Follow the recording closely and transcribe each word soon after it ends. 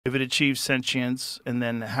if it achieves sentience and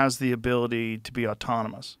then has the ability to be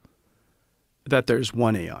autonomous? That there's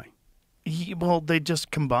one AI. Well, they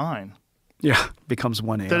just combine. Yeah, becomes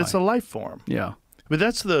one AI. That it's a life form. Yeah. But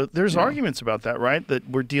there's arguments about that, right? That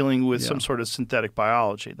we're dealing with Yeah. some sort of synthetic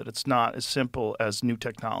biology, that it's not as simple as new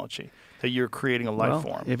technology, that you're creating a life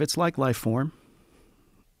form. If it's like life form,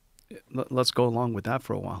 let's go along with that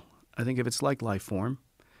for a while. I think if it's like life form,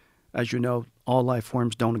 as you know, all life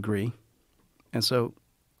forms don't agree. And so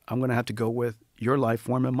I'm going to have to go with your life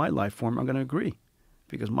form and my life form. I'm going to agree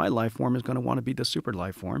because my life form is going to want to be the super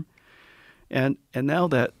life form. And now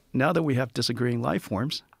that we have disagreeing life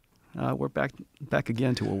forms, we're back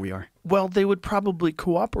again to where we are. Well, they would probably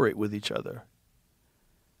cooperate with each other.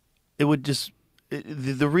 It would just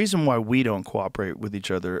the reason why we don't cooperate with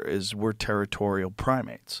each other is we're territorial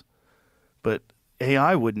primates. But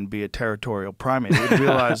AI wouldn't be a territorial primate. It would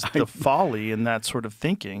realize the folly in that sort of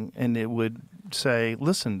thinking, and it would say,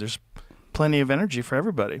 listen, there's plenty of energy for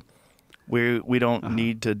everybody. We don't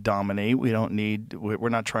need to dominate. We're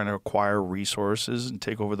not trying to acquire resources and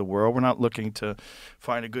take over the world. We're not looking to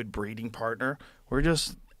find a good breeding partner. We're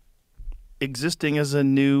just existing as a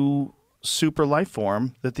new super life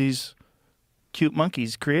form that these cute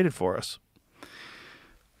monkeys created for us.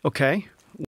 Okay,